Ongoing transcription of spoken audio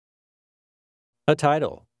A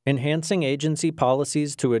title: Enhancing Agency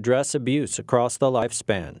Policies to Address Abuse Across the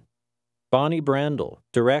Lifespan. Bonnie Brandl,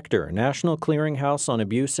 Director, National Clearinghouse on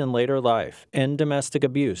Abuse in Later Life, End Domestic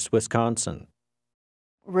Abuse, Wisconsin.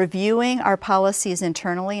 Reviewing our policies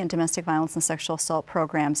internally in domestic violence and sexual assault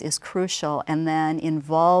programs is crucial, and then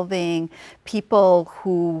involving people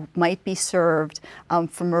who might be served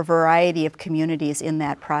from a variety of communities in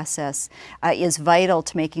that process is vital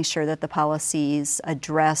to making sure that the policies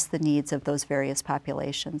address the needs of those various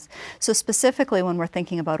populations. So specifically when we're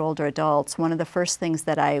thinking about older adults, one of the first things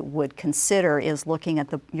that I would consider is looking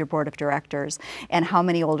at your board of directors and how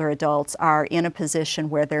many older adults are in a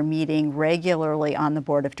position where they're meeting regularly on the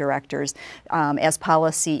board of directors as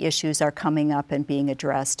policy issues are coming up and being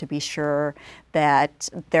addressed, to be sure that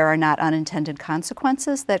there are not unintended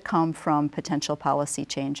consequences that come from potential policy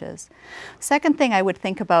changes. Second thing I would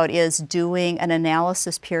think about is doing an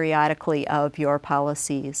analysis periodically of your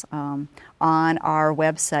policies. On our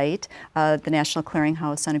website, the National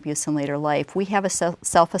Clearinghouse on Abuse in Later Life, we have a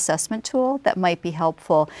self-assessment tool that might be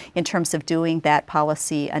helpful in terms of doing that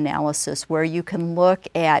policy analysis, where you can look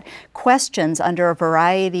at questions under a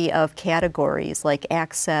variety of categories like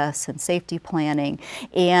access and safety planning,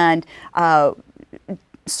 and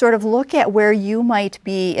sort of look at where you might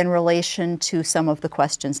be in relation to some of the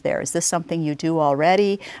questions there. Is this something you do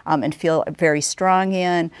already and feel very strong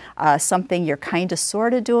in? Something you're kind of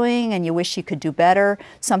sort of doing and you wish you could do better?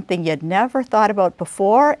 Something you'd never thought about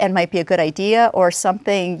before and might be a good idea? Or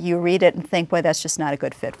something you read it and think, boy, that's just not a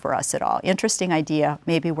good fit for us at all. Interesting idea,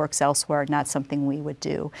 maybe works elsewhere, not something we would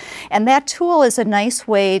do. And that tool is a nice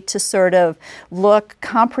way to sort of look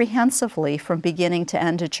comprehensively from beginning to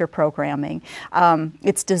end at your programming.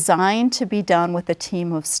 It's designed to be done with a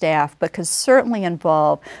team of staff, but could certainly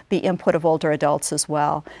involve the input of older adults as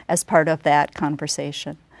well as part of that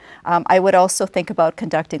conversation. I would also think about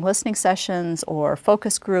conducting listening sessions or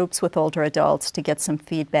focus groups with older adults to get some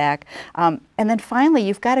feedback. And then finally,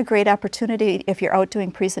 you've got a great opportunity if you're out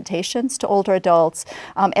doing presentations to older adults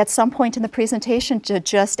at some point in the presentation to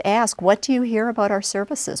just ask, what do you hear about our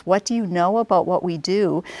services? What do you know about what we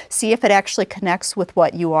do? See if it actually connects with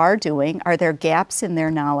what you are doing. Are there gaps in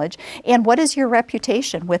their knowledge? And what is your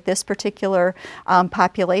reputation with this particular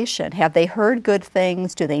population? Have they heard good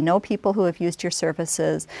things? Do they know people who have used your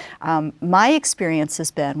services? My experience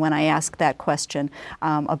has been, when I ask that question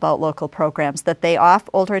about local programs, that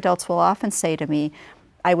older adults will often say to me,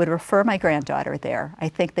 I would refer my granddaughter there. I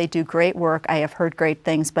think they do great work. I have heard great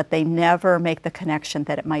things, but they never make the connection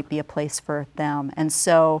that it might be a place for them. And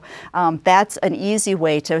so that's an easy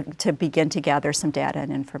way to begin to gather some data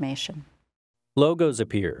and information. Logos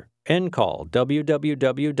appear. NCALL,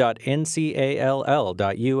 www.ncall.us.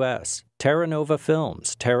 Terra Nova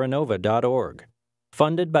Films, terranova.org.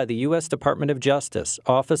 Funded by the U.S. Department of Justice,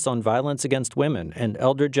 Office on Violence Against Women and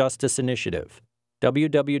Elder Justice Initiative.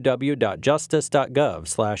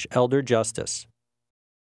 www.justice.gov/elderjustice.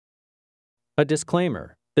 A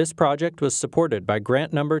disclaimer: this project was supported by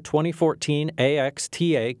grant number 2014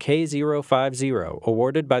 AXTA K050,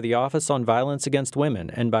 awarded by the Office on Violence Against Women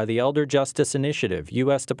and by the Elder Justice Initiative,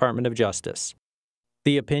 U.S. Department of Justice.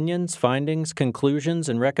 The opinions, findings, conclusions,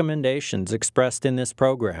 and recommendations expressed in this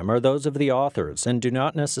program are those of the authors and do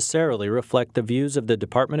not necessarily reflect the views of the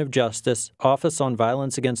Department of Justice, Office on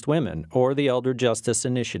Violence Against Women, or the Elder Justice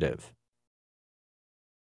Initiative.